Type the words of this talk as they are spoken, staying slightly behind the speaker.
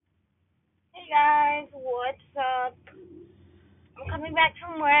guys, what's up? I'm coming back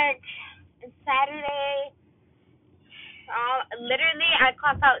from work. It's Saturday. Literally, I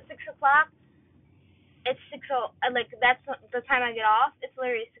clock out 6 o'clock. It's 6:00. Like that's the time I get off. It's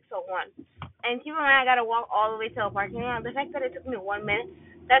literally 6:01. And keep in mind, I gotta walk all the way to the parking lot. The fact that it took me 1 minute,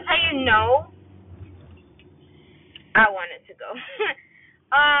 that's how you know I wanted to go.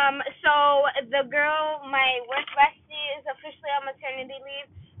 So the girl, my work bestie, is officially on maternity leave.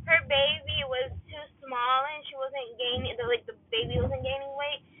 Her baby was too small and she wasn't gaining. The baby wasn't gaining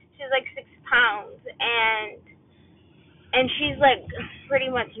weight. She's like 6 pounds and she's like pretty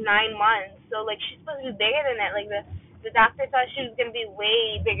much 9 months. So like she's supposed to be bigger than that. Like the doctor thought she was gonna be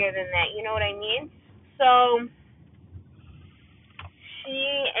way bigger than that. You know what I mean? So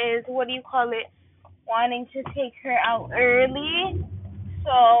she is, what do you call it, wanting to take her out early.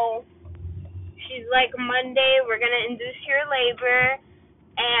 So she's like, Monday we're gonna induce your labor,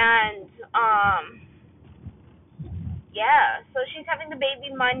 and yeah, so she's having the baby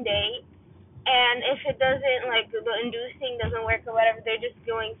Monday, and if it doesn't, like, the inducing doesn't work or whatever, they're just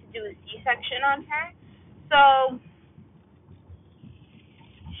going to do a C-section on her. So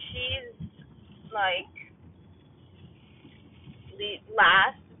she's like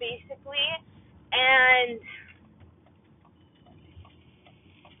last basically, and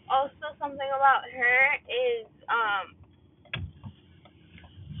also something about her is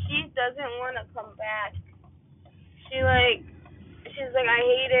she doesn't want to come back. She like she's like, I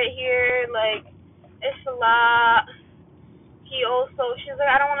hate it here, like it's a lot. She's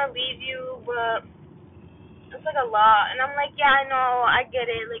like, I don't want to leave you, but it's like a lot. And I'm like, yeah, I know, I get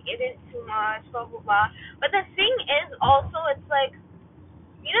it, like it is too much, blah blah blah. But the thing is also, it's like,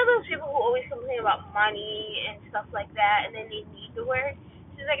 you know those people who always complain about money and stuff like that, and then they need to work.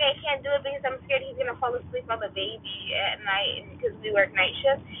 She's like, I can't do it because I'm scared he's gonna fall asleep on the baby at night because we work night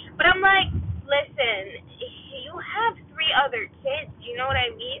shift. But I'm like, listen, you have 3 other kids. You know what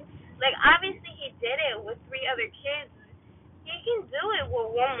I mean? Like, obviously he did it with 3 other kids. He can do it with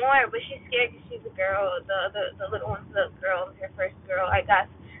one more, but she's scared because she's a girl. The little one's a girl, her first girl, I guess.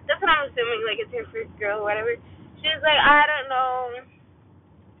 That's what I'm assuming. Like, it's her first girl, or whatever. She's like, I don't know.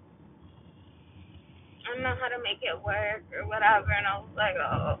 I don't know how to make it work or whatever. And I was like,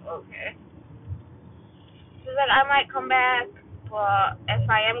 oh, okay. She's like, I might come back, but if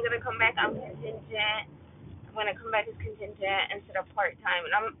I am gonna come back, I'm contingent. I'm gonna come back as contingent instead of part time.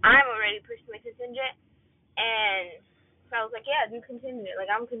 And I'm already personally contingent, and so I was like, yeah, do contingent. Like,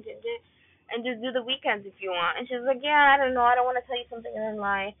 I'm contingent, and just do the weekends if you want. And she was like, yeah, I don't know. I don't want to tell you something and then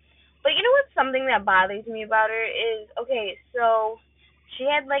lie. But you know what's something that bothers me about her is, okay, so she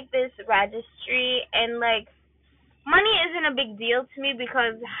had like this registry, and like money isn't a big deal to me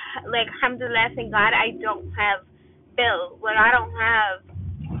because, like, alhamdulillah, thank God, I don't have bills. Like, I don't have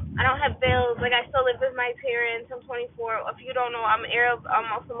bills. Like, I still live with my parents. I'm 24. If you don't know, I'm Arab.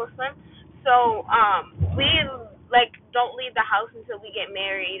 I'm also Muslim. So, we, like, don't leave the house until we get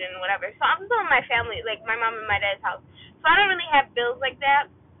married and whatever. So I'm still in my family, like my mom and my dad's house. So I don't really have bills like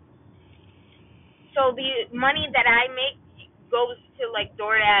that. So the money that I make goes to like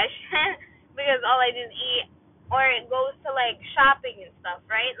DoorDash because all I do is eat, or it goes to like shopping and stuff,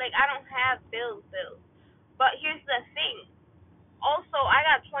 right? Like, I don't have bills. But here's the thing. Also, I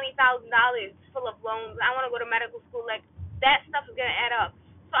got $20,000 full of loans. I want to go to medical school. Like, that stuff is gonna add up.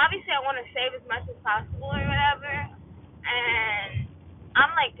 So obviously, I want to save as much as possible or whatever. And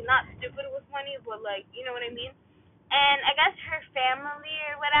I'm like not stupid with money, but like, you know what I mean. And I guess her family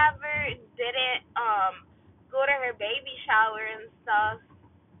or whatever didn't go to her baby shower and stuff.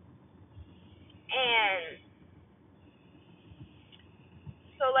 And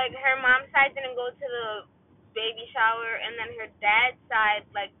so like her mom's side didn't go to the baby shower, and then her dad's side,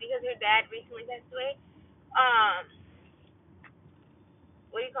 like, because her dad recently passed away, um,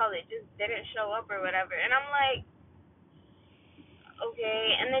 what do you call it? Just didn't show up or whatever. And I'm like,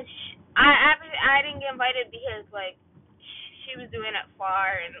 okay. And then I didn't get invited because like she was doing it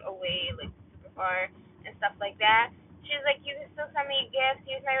far and away, like super far and stuff like that. She was like, you can still send me gifts.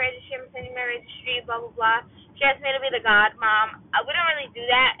 Here's my registry. I'm sending my registry. Blah blah blah. She asked me to be the godmom. I wouldn't really do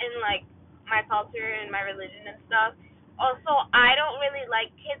that in like my culture and my religion and stuff. Also, I don't really like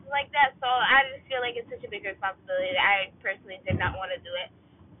kids like that, so I just feel like it's such a big responsibility. I personally did not want to do it,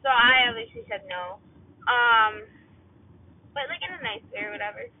 so I obviously said no. But like in a nice way or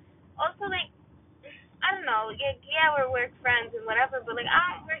whatever. Also, like, I don't know, yeah, we're work friends and whatever, but like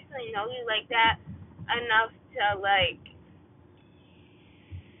I don't personally know you like that enough to like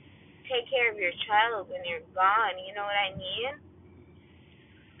take care of your child when you're gone. You know what I mean?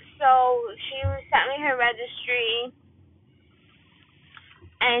 So she sent me her registry,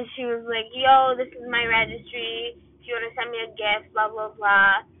 and she was like, yo, this is my registry. If you want to send me a gift, blah, blah,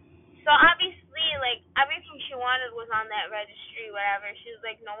 blah. So obviously, like, everything she wanted was on that registry, whatever. She was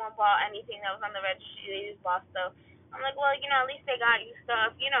like, no one bought anything that was on the registry. They just bought stuff. I'm like, well, at least they got you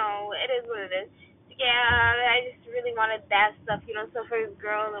stuff. It is what it is. Yeah, I just really wanted that stuff, stuff for his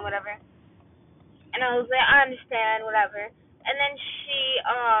girl and whatever. And I was like, I understand, whatever. And then she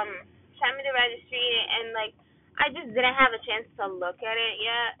sent me the registry, and like, I just didn't have a chance to look at it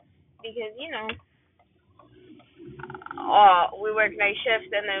yet because we work night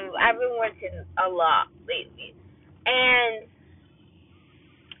shifts, and then I've been working a lot lately, and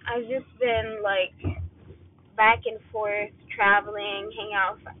I've just been like back and forth traveling, hanging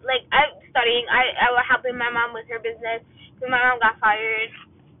out. Like I'm studying. I was helping my mom with her business because my mom got fired,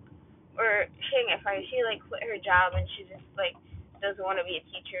 or she didn't get fired. She like quit her job, and she just like doesn't want to be a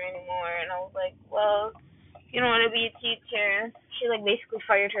teacher anymore. And I was like, well, if you don't want to be a teacher, she like basically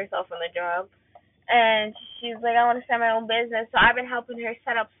fired herself on the job. And she's like, I want to start my own business. So I've been helping her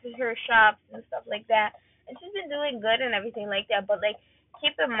set up her shops and stuff like that. And she's been doing good and everything like that. But like,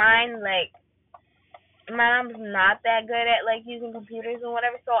 keep in mind, like, my mom's not that good at like using computers and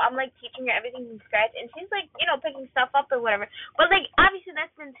whatever. So I'm like teaching her everything from scratch, and she's like, picking stuff up or whatever. But like, obviously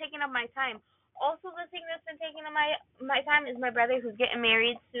that's been taking up my time. Also, the thing that's been taking up my time is my brother who's getting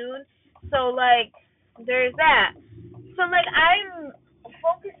married soon. So like, there's that. So like, I'm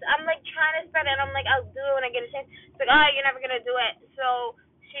focused. I'm like trying to spread it. I'm like, I'll do it when I get a chance. It's like, oh, you're never gonna do it. So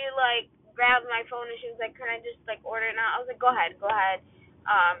she like grabbed my phone and she was like, can I just like order it now? I was like, go ahead, go ahead.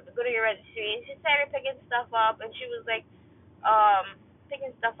 Go to your registry. And she started picking stuff up, and she was like,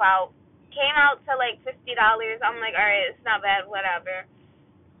 picking stuff out. Came out to like $50. I'm like, all right, it's not bad, whatever.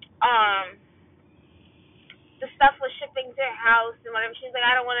 Um, the stuff was shipping to her house and whatever. She's like,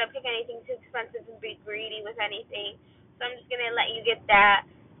 I don't want to pick anything too expensive and be greedy with anything, so I'm just gonna let you get that.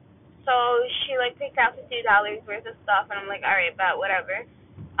 So she like picked out $50 worth of stuff, and I'm like, all right, but whatever.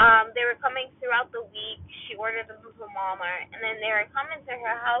 They were coming throughout the week. She ordered them from Walmart, and then they were coming to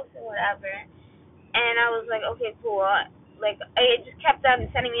her house and whatever. And I was like, okay, cool. Like, it just kept on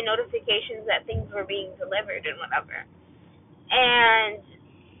sending me notifications that things were being delivered and whatever. And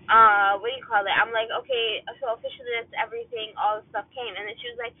what do you call it? I'm like, okay, so officially that's everything. All the stuff came, and then she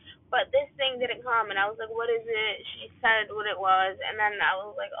was like, but this thing didn't come, and I was like, what is it? She said what it was, and then I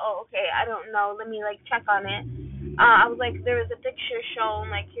was like, oh, okay, I don't know. Let me like check on it. I was like, there was a picture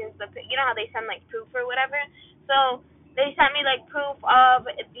shown, like here's the, how they send like proof or whatever. So they sent me like proof of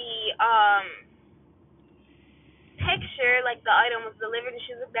the picture, like the item was delivered, and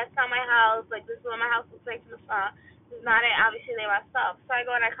she was like, that's not my house. Like this is what my house looks like from the front. This is not it. Obviously they messed up. So I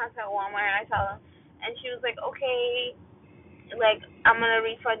go and I contact Walmart and I tell them, and she was like, okay, like I'm gonna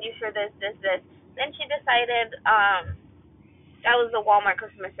refund you for this, this, this. Then she decided that was the Walmart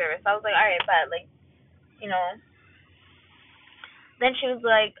customer service. I was like, all right, but like, you know. Then she was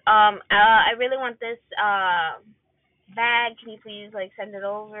like, I really want this bag. Can you please like send it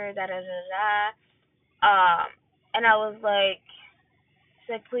over? Da da da da. And I was like,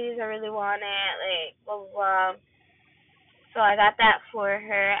 she's like, please, I really want it. Like, blah blah blah. So I got that for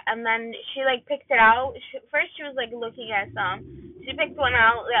her, and then she like picked it out. First, she was like looking at some. She picked one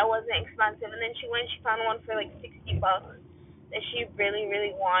out that wasn't expensive, and then she went. She found one for like $60 that she really,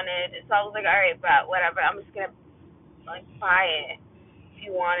 really wanted. So I was like, all right, but whatever. I'm just gonna like buy it if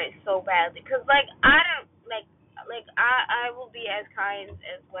you want it so badly. Cause like I don't like I will be as kind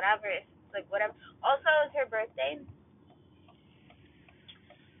as whatever. It's like whatever. Also, it's her birthday,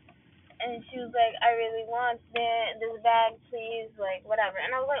 and she was like, I really want this bag, please, like whatever.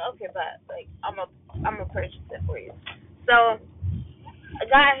 And I was like, okay, but like I'm gonna purchase it for you. So I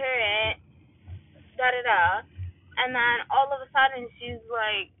got her it, da da da, and then all of a sudden she was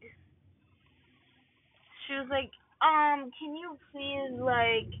like, can you please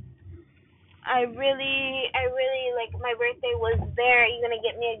like I really like my birthday was there. Are you gonna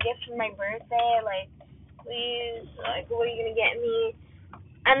get me a gift for my birthday? Like, please, like, what are you gonna get me?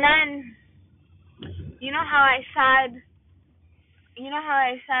 And then you know how I said,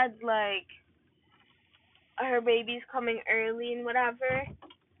 like her baby's coming early and whatever.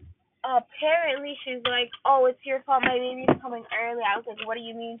 Apparently she's like, oh, it's your fault. My baby's coming early. I was like, what do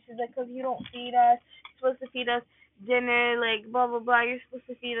you mean? She's like, 'cause you don't feed us. You're supposed to feed us dinner, like blah blah blah. You're supposed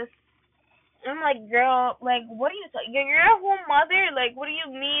to feed us. I'm like, girl, like, what are you talking? You're a whole mother. Like, what do you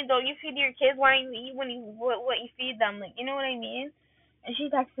mean? Don't you feed your kids? Why don't you eat when what you feed them? Like, you know what I mean? And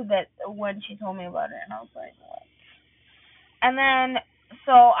she texted that when she told me about it, and I was like, what? And then,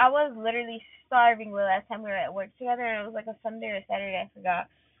 so I was literally starving the last time we were at work together, and it was like a Sunday or Saturday, I forgot.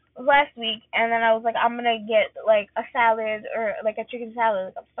 last week, and then I was like, I'm gonna get like a salad or like a chicken salad.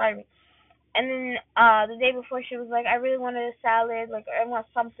 Like I'm starving. And then the day before, she was like, I really wanted a salad. Like I want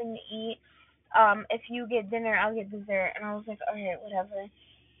something to eat. If you get dinner, I'll get dessert. And I was like, all right, whatever.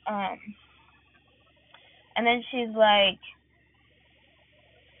 Um, and then she's like,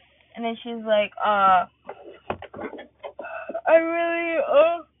 I really, she's like,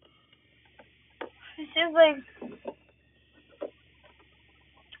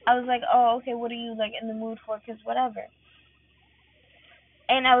 I was like, oh, okay, what are you like in the mood for? 'Cause whatever.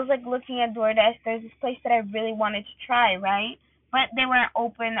 And I was like looking at DoorDash. There's this place that I really wanted to try, right? But they weren't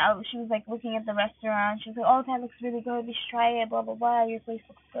open. She was like looking at the restaurant. She was like, "Oh, that looks really good. We should try it. Blah blah blah. Your place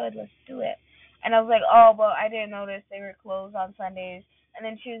looks good. Let's do it." And I was like, "Oh, well, I didn't notice they were closed on Sundays." And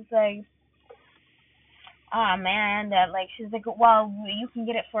then she was like, "Oh man, that like," she's like, "Well, you can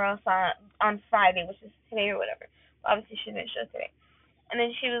get it for us on Friday, which is today or whatever." Obviously, she didn't show today. And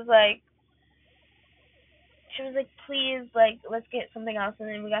then she was like, please, like, let's get something else, and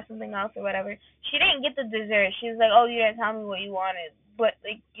then we got something else or whatever. She didn't get the dessert. She was like, oh, you didn't tell me what you wanted, but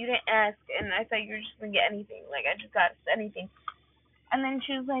like, you didn't ask, and I thought you were just gonna get anything. Like, I just got anything. And then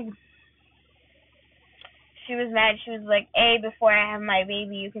she was like, she was mad. She was like, hey, before I have my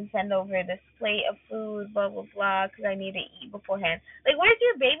baby, you can send over this plate of food, blah blah blah, because I need to eat beforehand. Like, where's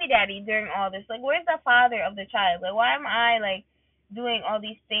your baby daddy during all this? Like, where's the father of the child? Like, why am I like doing all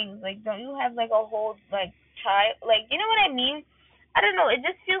these things? Like, don't you have like a whole like child? Like, you know what I mean? I don't know. It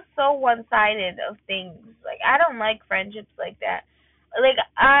just feels so one sided of things. Like, I don't like friendships like that. Like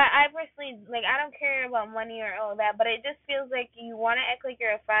I personally like I don't care about money or all that, but it just feels like you want to act like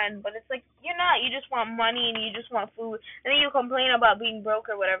you're a friend, but it's like you're not. You just want money and you just want food, and then you complain about being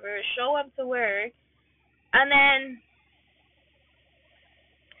broke or whatever. Show up to work, and then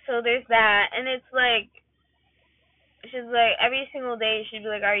so there's that, and it's like she's like every single day she'd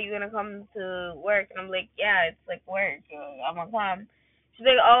be like, "Are you gonna come to work?" And I'm like, "Yeah, it's like work. I'm gonna come." She's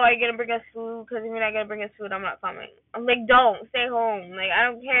like, "Oh, are you gonna bring us food? Because if you're not gonna bring us food, I'm not coming." I'm like, "Don't stay home. Like I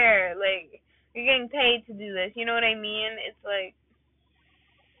don't care. Like you're getting paid to do this. You know what I mean?" It's like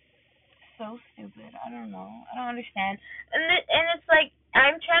so stupid. I don't know. I don't understand. And it's like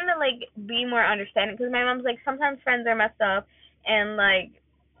I'm trying to like be more understanding because my mom's like sometimes friends are messed up and like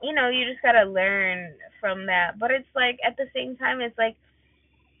you just gotta learn from that. But it's like at the same time it's like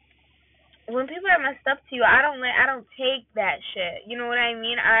when people are messed up to you, I don't take that shit. You know what I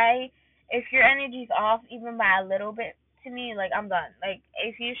mean? If your energy's off even by a little bit to me, like I'm done. Like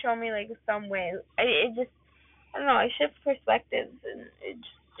if you show me like some way, it just I don't know. It shifts perspectives and it's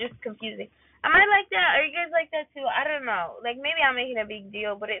just confusing. Am I like that? Are you guys like that too? I don't know. Like maybe I'm making a big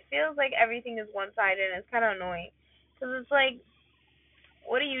deal, but it feels like everything is one sided and it's kind of annoying. Cause it's like,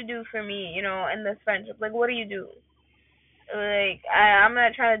 what do you do for me? In this friendship, like what do you do? Like I'm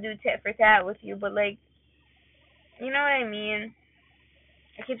not trying to do tit for tat with you, but like you know what I mean.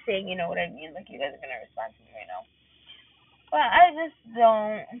 I keep saying you know what I mean, like you guys are gonna respond to me right now, but I just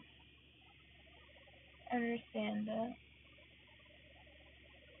don't understand that.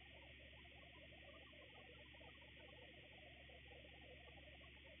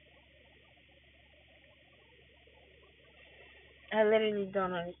 I literally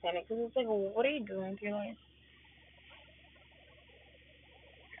don't understand it because it's like, what are you doing with your life?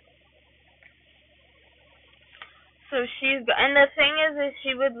 So and the thing is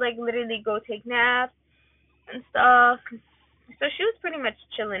she would like literally go take naps and stuff. So she was pretty much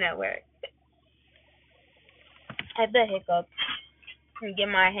chilling at work. I had the hiccup. And get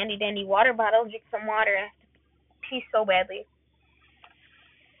my handy dandy water bottle, drink some water. I have to pee so badly.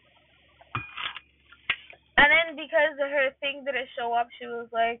 And then because of her thing didn't show up, she was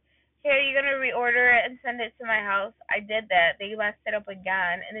like, "Here, you're gonna reorder it and send it to my house." I did that. They messed it up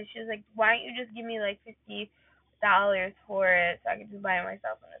again, and then she was like, "Why don't you just give me like $50 for it so I can just buy it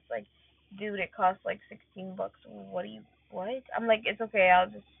myself?" And it's like, dude, it costs like $16. What do you what? I'm like, it's okay. I'll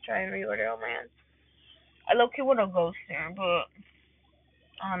just try and reorder on my end. I low key wanna ghost her, but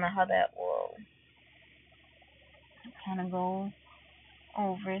I don't know how that will kind of go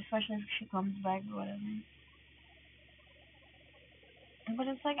over, especially if she comes back or whatever. But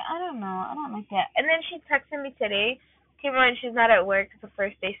it's like I don't know. I don't like that. And then she texted me today. Keep in mind she's not at work. It's the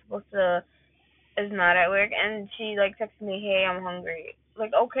first day supposed to is not at work, and she like texted me, "Hey, I'm hungry."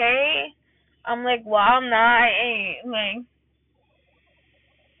 Like okay. I'm like, well, I'm not. I ain't like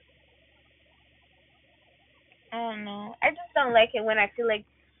I don't know. I just don't like it when I feel like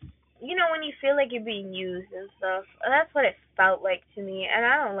when you feel like you're being used and stuff. That's what it felt like to me, and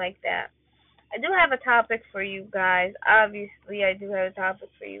I don't like that. I do have a topic for you guys. Obviously, I do have a topic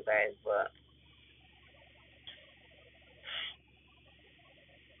for you guys, but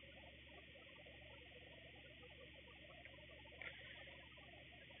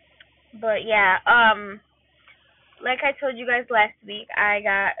But yeah, like I told you guys last week, I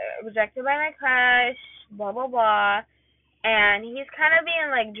got rejected by my crush, blah blah blah, and he's kind of being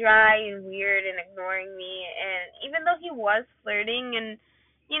like dry and weird and ignoring me. And even though he was flirting, and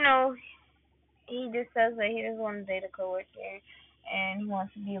you know, he just says that he doesn't want to date a coworker, and he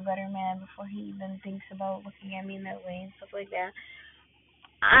wants to be a better man before he even thinks about looking at me in that way and stuff like that.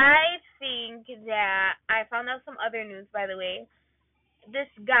 I think that I found out some other news, by the way. This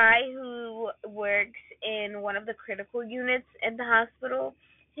guy who works in one of the critical units in the hospital,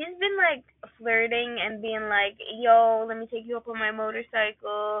 he's been like flirting and being like, "Yo, let me take you up on my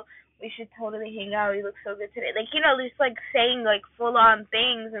motorcycle. We should totally hang out. You look so good today." Like, just like saying like full on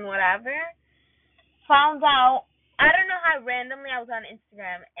things and whatever. Found out, I don't know how randomly I was on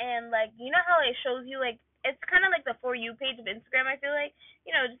Instagram, and like, how it shows you like, it's kind of like the For You page of Instagram. I feel like,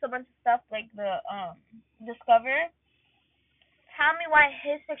 just a bunch of stuff like the discover. Tell me why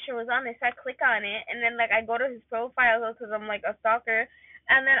his picture was on there. So I click on it, and then like I go to his profile because I'm like a stalker,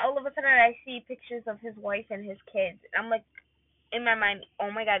 and then all of a sudden I see pictures of his wife and his kids. I'm like, in my mind,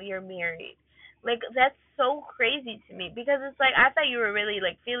 oh my god, you're married. Like, that's so crazy to me, because it's like I thought you were really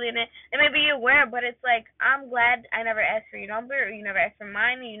like feeling it, and maybe you were, but it's like, I'm glad I never asked for your number, or you never asked for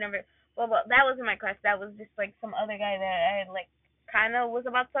mine, or you never. Well, that wasn't my crush. That was just like some other guy that I like kind of was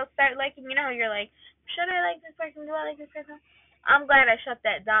about to start liking. You know how you're like, should I like this person? Do I like this person? I'm glad I shut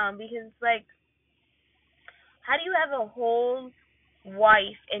that down, because it's like, how do you have a whole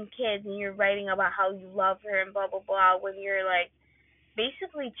wife and kids and you're writing about how you love her and blah blah blah when you're like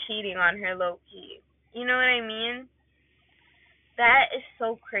basically cheating on her low key? You know what I mean? That is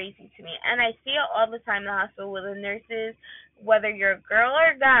so crazy to me. And I see it all the time in the hospital with the nurses, whether you're a girl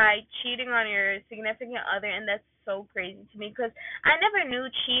or a guy, cheating on your significant other, and that's so crazy to me, because I never knew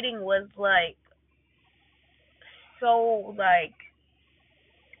cheating was like so like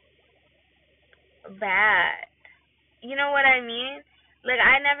bad. You know what I mean? Like,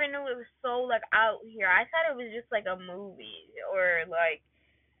 I never knew it was so like out here. I thought it was just like a movie, or like,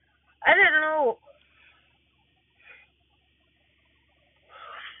 I don't know.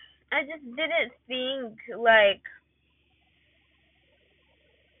 I just didn't think like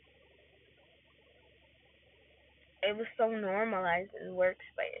it was so normalized in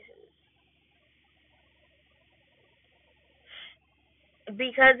workspaces,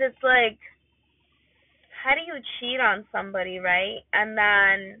 because it's like, how do you cheat on somebody, right? And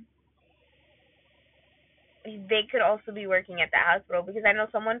then they could also be working at the hospital, because I know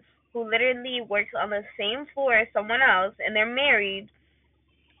someone who literally works on the same floor as someone else, and they're married,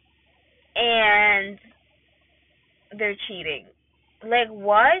 and they're cheating. Like,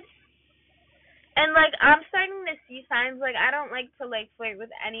 what? And like, I'm starting to see signs. Like, I don't like to like flirt with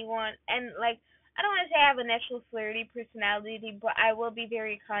anyone, and like, I don't want to say I have a natural flirty personality, but I will be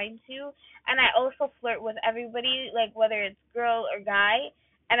very kind to, and I also flirt with everybody, like whether it's girl or guy.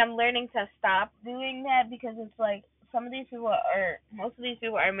 And I'm learning to stop doing that, because it's like, most of these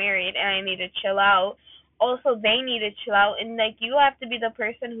people are married, and I need to chill out. Also, they need to chill out, and like, you have to be the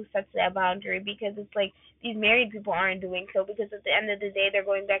person who sets that boundary, because it's like, these married people aren't doing so, because at the end of the day they're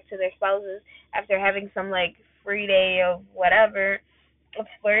going back to their spouses after having some like free day of whatever, of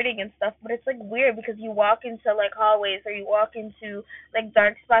flirting and stuff. But it's like weird, because you walk into like hallways, or you walk into like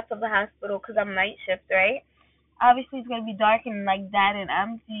dark spots of the hospital, because I'm night shift, right? Obviously it's gonna be dark and like that and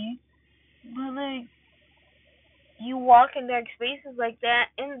empty, but like, you walk in dark spaces like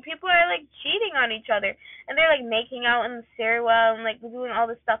that, and people are like cheating on each other, and they're like making out in the stairwell and like doing all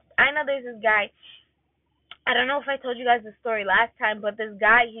this stuff. I know there's this guy, I don't know if I told you guys the story last time, but this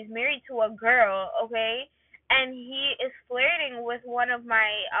guy, he's married to a girl, okay? And he is flirting with one of my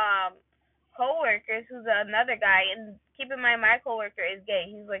coworkers, who's another guy. And keep in mind, my coworker is gay.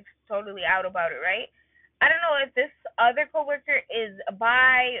 He's like totally out about it, right? I don't know if this other coworker is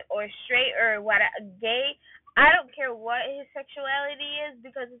bi or straight or what, gay. I don't care what his sexuality is,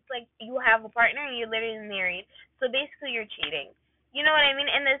 because it's like, you have a partner and you're literally married. So basically you're cheating. You know what I mean?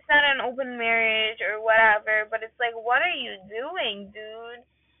 And it's not an open marriage or whatever, but it's like, what are you doing, dude?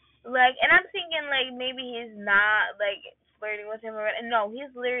 Like, and I'm thinking like, maybe he's not like flirting with him, or no, he's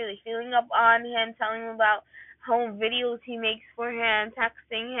literally feeling up on him, telling him about home videos he makes for him,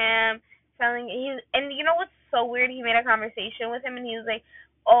 texting him, telling he's, and you know what's so weird? He made a conversation with him, and he was like,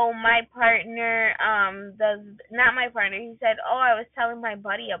 "Oh, my partner does not my partner." He said, "Oh, I was telling my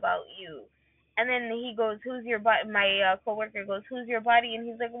buddy about you." And then he goes, "Who's your buddy?" My coworker goes, "Who's your buddy?" And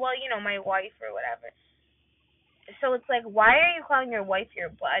he's like, "Well, my wife or whatever." So it's like, why are you calling your wife your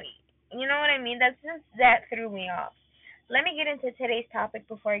buddy? You know what I mean? That threw me off. Let me get into today's topic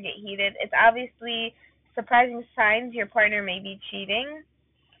before I get heated. It's obviously surprising signs your partner may be cheating.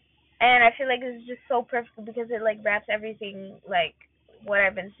 And I feel like it's just so perfect because it like wraps everything like what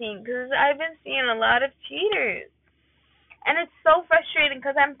I've been seeing. Because I've been seeing a lot of cheaters. And it's so frustrating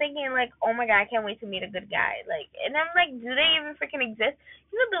because I'm thinking like, oh my god, I can't wait to meet a good guy. Like, and I'm like, do they even freaking exist?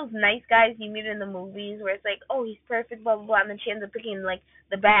 You know those nice guys you meet in the movies where it's like, oh, he's perfect, blah blah blah, and then she ends up picking like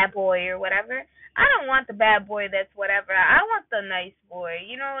the bad boy or whatever. I don't want the bad boy that's whatever. I want the nice boy.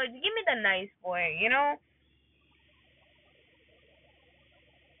 You know, give me the nice boy. You know.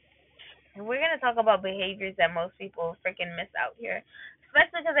 And we're gonna talk about behaviors that most people freaking miss out here.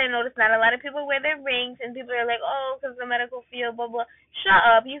 Especially because I noticed not a lot of people wear their rings, and people are like, oh, because the medical field, blah blah. Shut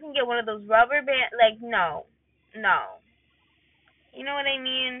up! You can get one of those rubber band. Like, no, no. You know what I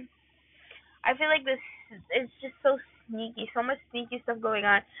mean? I feel like this is just so sneaky, so much sneaky stuff going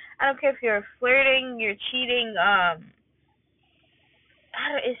on. I don't care if you're flirting, you're cheating.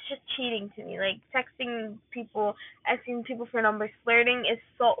 It's just cheating to me. Like texting people, asking people for numbers, flirting is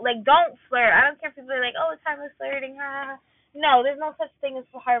so like don't flirt. I don't care if people are like, oh, it's harmless flirting. Ha. No, there's no such thing as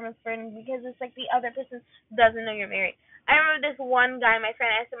harmless flirting because it's like the other person doesn't know you're married. I remember this one guy, my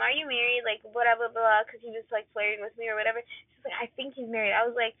friend asked him, "Are you married?" Like whatever, blah, blah, because he was like flirting with me or whatever. She's like, "I think he's married." I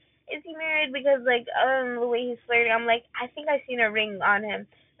was like, "Is he married?" Because like the way he's flirting, I'm like, I think I seen a ring on him.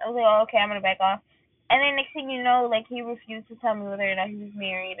 I was like, oh, okay, I'm gonna back off. And then next thing you know, like he refused to tell me whether or not he was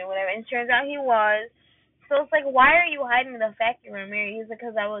married or whatever. And it turns out he was. So it's like, why are you hiding the fact you were married? He's like,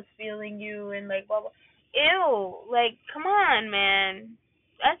 because I was feeling you and like blah blah. Ew, like come on, man.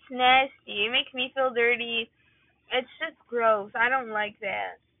 That's nasty. It makes me feel dirty. It's just gross. I don't like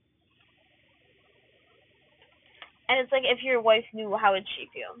that. And it's like if your wife knew, how would she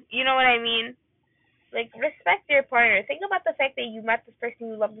feel? You know what I mean? Like respect your partner. Think about the fact that you met this person,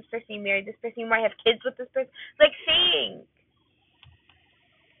 you love this person, you married this person, you might have kids with this person. Like think.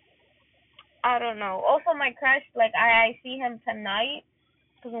 I don't know. Also, my crush, like I see him tonight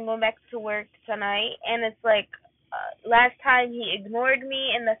because I'm going back to work tonight, and it's like last time he ignored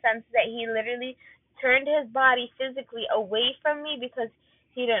me in the sense that he literally turned his body physically away from me because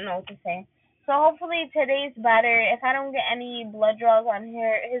he didn't know what to say. So hopefully today's better. If I don't get any blood draws on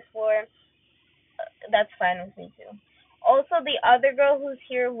his floor, that's fine with me too. Also, the other girl who's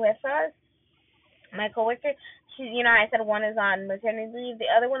here with us, my coworker, I said one is on maternity leave. The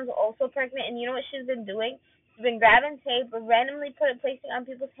other one's also pregnant, and you know what she's been doing? She's been grabbing tape, randomly placing on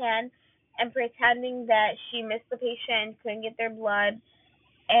people's hands, and pretending that she missed the patient, couldn't get their blood,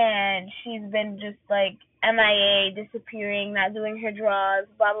 and she's been just like MIA, disappearing, not doing her draws,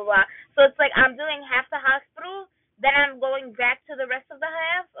 blah blah blah. So it's like I'm doing half the hospital, then I'm going back to the rest of the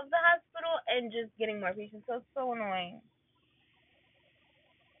half of the hospital and just getting more patients. So it's so annoying.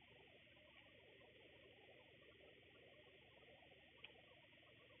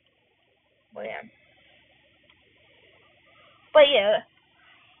 But yeah. But yeah,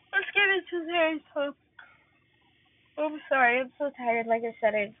 let's get into today's topic. I'm sorry, I'm so tired. Like I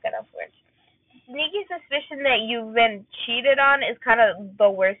said, I just got off work. Sneaky suspicion that you've been cheated on is kind of the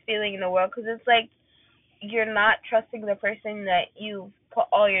worst feeling in the world because it's like you're not trusting the person that you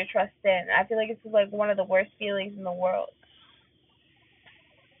put all your trust in. I feel like it's like one of the worst feelings in the world.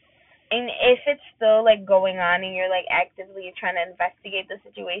 And if it's still like going on and you're like actively trying to investigate the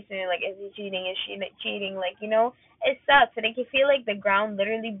situation, like is he cheating, is she cheating, like it sucks. And it can feel like the ground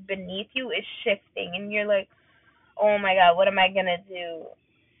literally beneath you is shifting, and you're like, oh my god, what am I gonna do?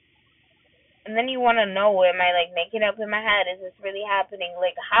 And then you want to know, am I like making up in my head? Is this really happening?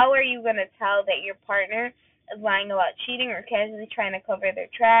 Like, how are you gonna tell that your partner is lying about cheating or casually trying to cover their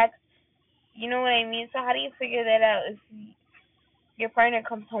tracks? You know what I mean? So how do you figure that out if your partner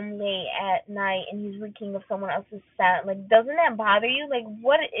comes home late at night and he's reeking of someone else's scent? Like, doesn't that bother you? Like,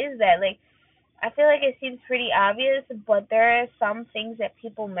 what is that? Like, I feel like it seems pretty obvious, but there are some things that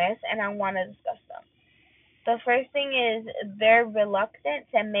people miss, and I want to discuss them. The first thing is they're reluctant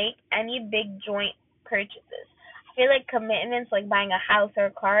to make any big joint purchases. I feel like commitments like buying a house or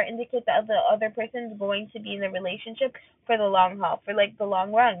a car indicate that the other person is going to be in the relationship for the long haul, for like the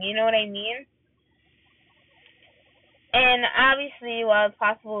long run. You know what I mean? And obviously, while it's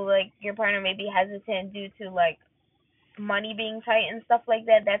possible, like your partner may be hesitant due to like money being tight and stuff like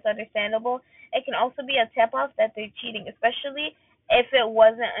that, that's understandable. It can also be a tip off that they're cheating, especially if it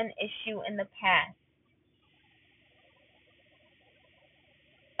wasn't an issue in the past.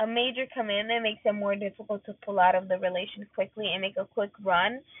 A major commitment makes it more difficult to pull out of the relation quickly and make a quick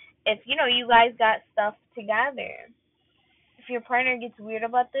run if you guys got stuff together. If your partner gets weird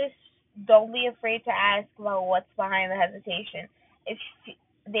about this, don't be afraid to ask about what's behind the hesitation. If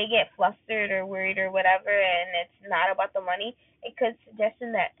they get flustered or worried or whatever and it's not about the money, it could suggest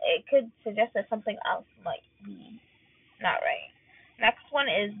that something else might be not right. Next one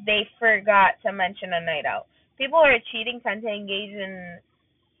is they forgot to mention a night out. People who are cheating tend to engage in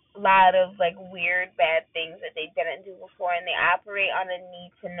a lot of like weird, bad things that they didn't do before, and they operate on a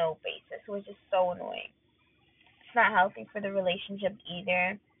need to know basis, which is so annoying. It's not healthy for the relationship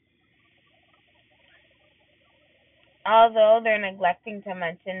either. Although they're neglecting to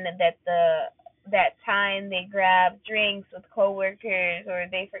mention that that time they grabbed drinks with coworkers or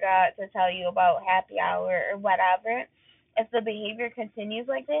they forgot to tell you about happy hour or whatever, if the behavior continues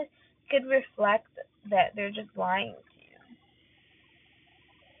like this, it could reflect that they're just lying to you.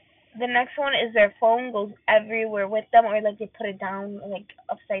 The next one is their phone goes everywhere with them, or like they put it down like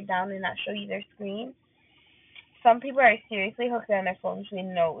upside down and not show you their screen. Some people are seriously hooked on their phones. We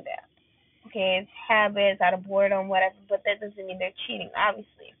know that. Okay, it's habits, out of boredom, whatever, but that doesn't mean they're cheating,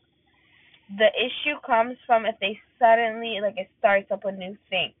 obviously. The issue comes from if they suddenly, like, it starts up a new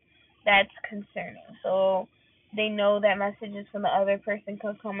thing. That's concerning. So they know that messages from the other person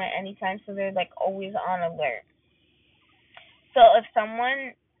could come at any time, so they're, like, always on alert. So if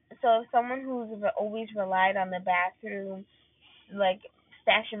someone who's always relied on the bathroom, like,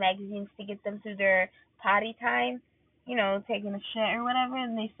 stashing magazines to get them through their potty time, taking a shit or whatever,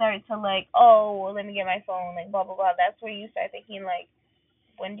 and they start to like, oh, well, let me get my phone, like blah blah blah. That's where you start thinking like,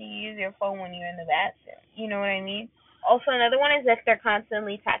 when do you use your phone when you're in the bathroom? You know what I mean? Also, another one is if they're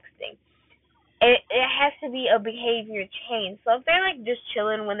constantly texting. It has to be a behavior change. So if they're like just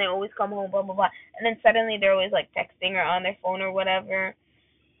chilling when they always come home, blah blah blah, and then suddenly they're always like texting or on their phone or whatever,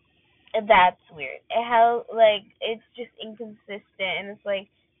 that's weird. It's just inconsistent, and it's like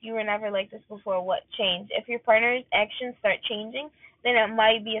you were never like this before. What changed? If your partner's actions start changing, then it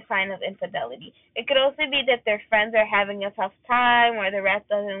might be a sign of infidelity. It could also be that their friends are having a tough time or the rest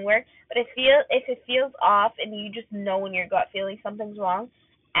doesn't work. But if it feels off and you just know in your gut feeling something's wrong,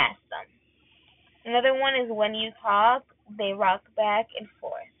 ask them. Another one is when you talk, they rock back and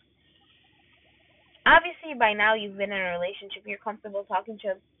forth. Obviously by now you've been in a relationship, you're comfortable talking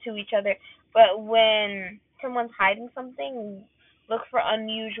to each other, but when someone's hiding something, look for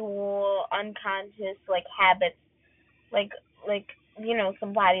unusual, unconscious like habits, like like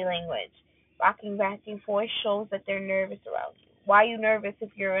some body language. Rocking back and forth shows that they're nervous around you. Why are you nervous if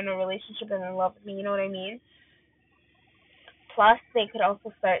you're in a relationship and in love with me? You know what I mean? Plus, they could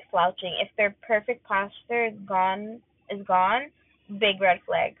also start slouching. If their perfect posture is gone, big red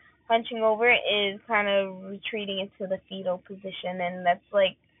flag. Hunching over is kind of retreating into the fetal position, and that's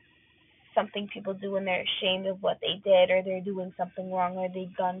like something people do when they're ashamed of what they did, or they're doing something wrong, or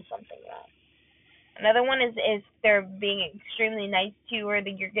they've done something wrong. Another one is they're being extremely nice to you, or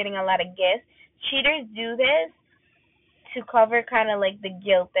that you're getting a lot of gifts. Cheaters do this to cover kind of like the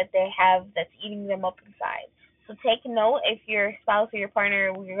guilt that they have that's eating them up inside. So take note if your spouse or your partner,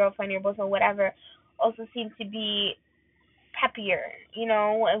 or your girlfriend, your boyfriend, whatever, also seems to be peppier,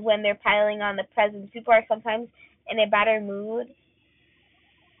 when they're piling on the presents. People are sometimes in a better mood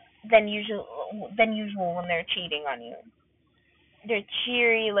than usual when they're cheating on you. Their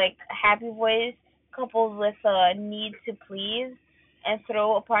cheery, like happy voice coupled with a need to please and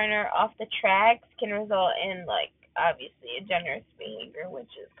throw a partner off the tracks can result in like obviously a generous behavior, which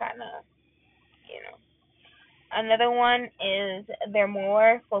is kind of you know. Another one is they're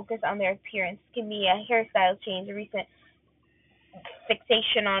more focused on their appearance. It can be a hairstyle change, a recent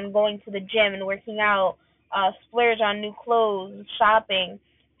fixation on going to the gym and working out, splurge on new clothes, shopping.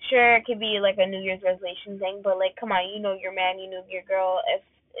 Sure, it could be like a New Year's resolution thing, but like, come on, you know your man, you know your girl. If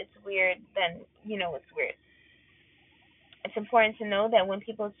it's weird, then you know it's weird. It's important to know that when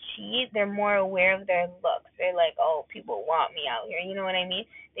people cheat, they're more aware of their looks. They're like, oh, people want me out here. You know what I mean?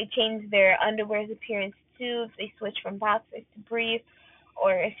 They change their underwear's appearance too. If they switch from boxers to briefs,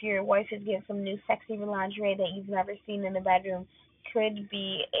 or if your wife is getting some new sexy lingerie that you've never seen in the bedroom, could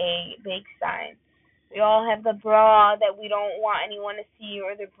be a big sign. We all have the bra that we don't want anyone to see,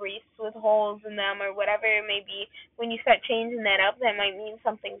 or the briefs with holes in them, or whatever it may be. When you start changing that up, that might mean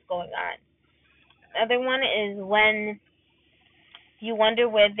something's going on. Another one is when you wonder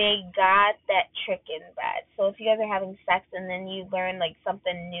where they got that trick in bed. So if you guys are having sex and then you learn like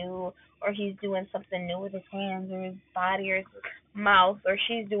something new, or he's doing something new with his hands or his body or his mouth, or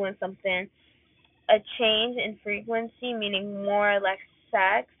she's doing something, a change in frequency, meaning more or less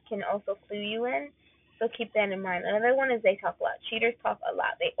sex, can also clue you in. So keep that in mind. Another one is they talk a lot. Cheaters talk a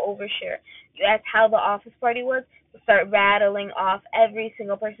lot. They overshare. You ask how the office party was, they start rattling off every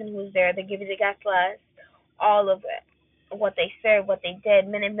single person who's there. They give you the guest list, all of it, what they served, what they did,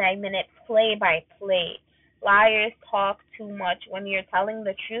 minute by minute, play by play. Liars talk too much. When you're telling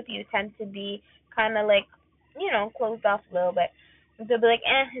the truth, you tend to be kind of like, closed off a little bit. They'll be like,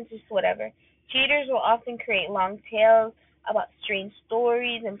 it's just whatever. Cheaters will often create long tales, about strange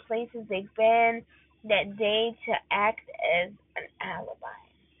stories and places they've been that day to act as an alibi.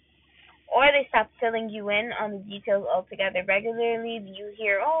 Or they stop filling you in on the details altogether. Regularly, you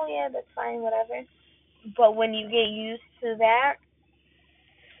hear, oh, yeah, that's fine, whatever. But when you get used to that,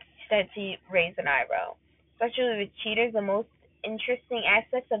 you start to raise an eyebrow. Especially with cheaters, the most interesting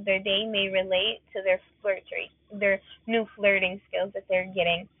aspects of their day may relate to their their new flirting skills that they're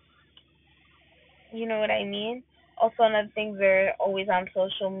getting. You know what I mean? Also, another thing, they're always on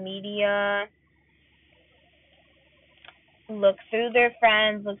social media. Look through their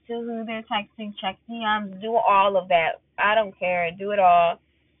friends, look through who they're texting, check DMs, do all of that. I don't care. Do it all.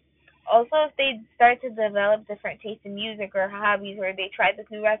 Also, if they start to develop different tastes in music or hobbies, or they try this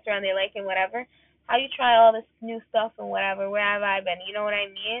new restaurant they like and whatever, how you try all this new stuff and whatever, where have I been? You know what I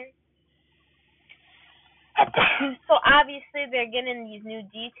mean? So obviously they're getting these new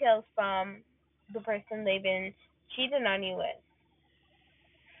details from the person they've been cheating on you with.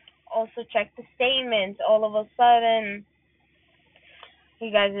 Also check the statements. All of a sudden,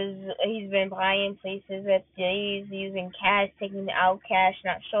 he's been buying places at days, using cash, taking out cash,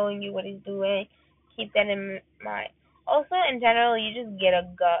 not showing you what he's doing. Keep that in mind. Also, in general, you just get a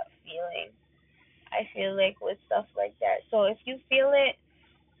gut feeling. I feel like with stuff like that. So if you feel it,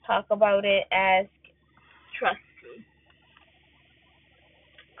 talk about it. Ask, trust me.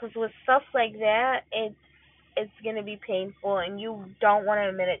 Because with stuff like that, it's gonna be painful, and you don't want to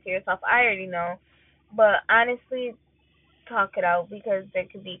admit it to yourself. I already know, but honestly, talk it out, because there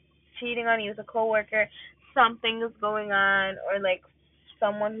could be cheating on you with a coworker, something is going on, or like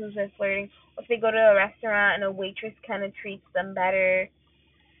someone who's been flirting. Or if they go to a restaurant and a waitress kind of treats them better,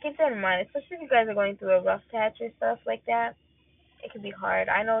 keep that in mind. Especially if you guys are going through a rough patch or stuff like that, it can be hard.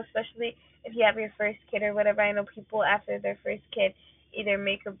 I know, especially if you have your first kid or whatever. I know people after their first kid either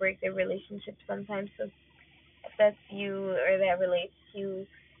make or break their relationship sometimes. So if that's you or that relates to you,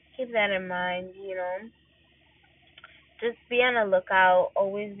 keep that in mind. Just be on the lookout.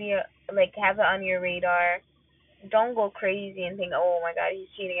 Always like, have it on your radar. Don't go crazy and think, oh my God, he's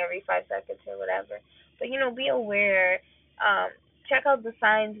cheating every 5 seconds or whatever. But be aware. Check out the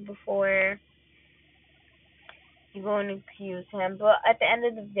signs before you go and accuse him. But at the end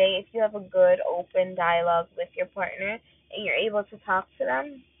of the day, if you have a good open dialogue with your partner and you're able to talk to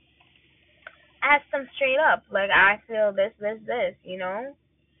them, ask them straight up, like, I feel this, this, this,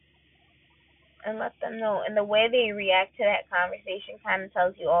 and let them know. And the way they react to that conversation kind of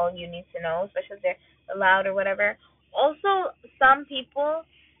tells you all you need to know, especially if they're loud or whatever. Also, some people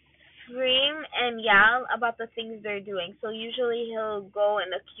scream and yell about the things they're doing. So usually he'll go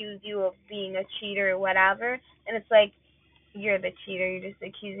and accuse you of being a cheater or whatever, and it's like, you're the cheater. You're just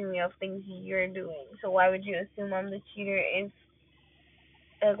accusing me of things you're doing. So why would you assume I'm the cheater if,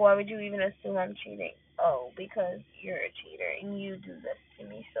 like, why would you even assume I'm cheating? Oh, because you're a cheater and you do this to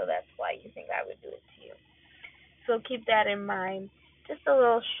me, so that's why you think I would do it to you. So keep that in mind. Just a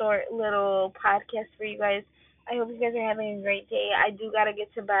little short little podcast for you guys. I hope you guys are having a great day. I do gotta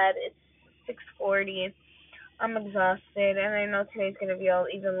get to bed. It's 6:40. I'm exhausted, and I know today's gonna be an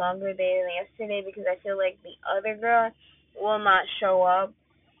even longer day than yesterday, because I feel like the other girl will not show up.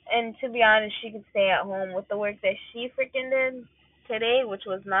 And to be honest, she could stay at home with the work that she freaking did today, which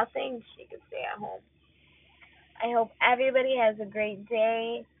was nothing. She could stay at home. I hope everybody has a great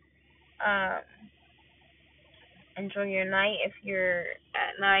day. Um, Enjoy your night if you're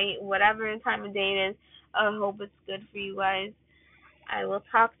at night, whatever time of day it is. I hope it's good for you guys. I will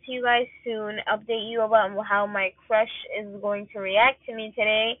talk to you guys soon. Update you about how my crush is going to react to me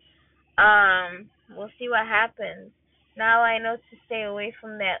today. We'll see what happens. Now I know to stay away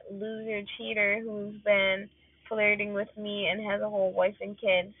from that loser cheater who's been flirting with me and has a whole wife and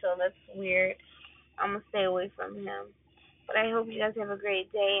kids, so that's weird. I'm gonna stay away from him. But I hope you guys have a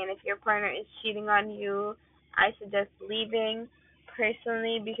great day, and if your partner is cheating on you, I suggest leaving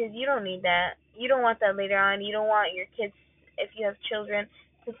personally, because you don't need that. You don't want that later on. You don't want your kids, if you have children,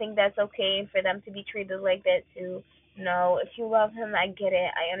 to think that's okay and for them to be treated like that too. No, if you love him, I get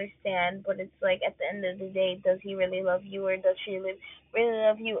it. I understand. But it's like, at the end of the day, does he really love you, or does she really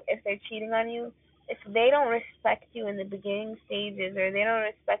love you if they're cheating on you? If they don't respect you in the beginning stages, or they don't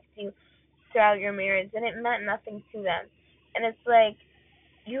respect you throughout your marriage, then it meant nothing to them. And it's like,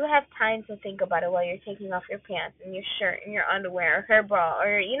 you have time to think about it while you're taking off your pants and your shirt and your underwear or her bra,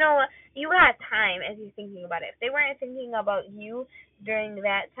 or you got time as you're thinking about it. If they weren't thinking about you during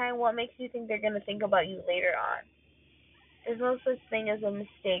that time, what makes you think they're gonna think about you later on? There's no such thing as a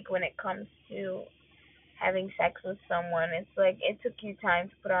mistake when it comes to having sex with someone. It's like, it took you time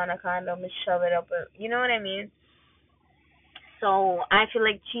to put on a condom and shove it up, you know what I mean? So I feel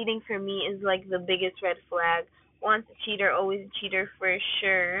like cheating for me is like the biggest red flag. once a cheater, always a cheater for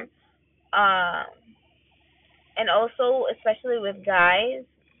sure. Um, and also, especially with guys,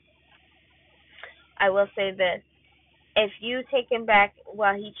 I will say this: if you take him back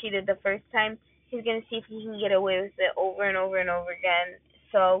while he cheated the first time, he's gonna see if he can get away with it over and over and over again.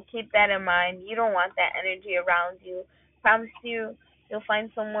 So keep that in mind. You don't want that energy around you. Promise you, you'll find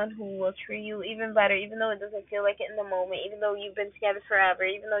someone who will treat you even better, even though it doesn't feel like it in the moment, even though you've been together forever,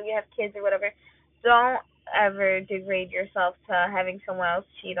 even though you have kids or whatever. Don't ever degrade yourself to having someone else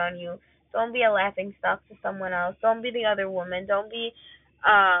cheat on you. Don't be a laughing stock to someone else. Don't be the other woman. Don't be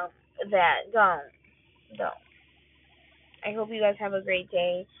that. Don't. I hope you guys have a great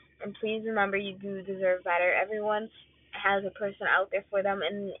day. And please remember, you do deserve better. Everyone has a person out there for them.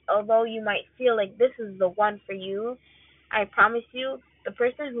 And although you might feel like this is the one for you, I promise you, the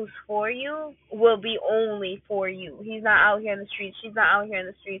person who's for you will be only for you. He's not out here in the streets. She's not out here in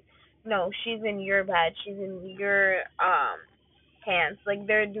the streets. No, she's in your bed. She's in your hands. Like,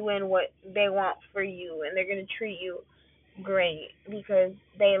 they're doing what they want for you, and they're gonna treat you great because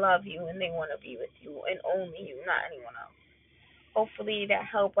they love you and they want to be with you and only you, not anyone else. Hopefully that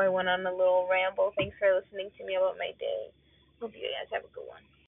helped. I went on a little ramble. Thanks for listening to me about my day. Hope you guys have a good one.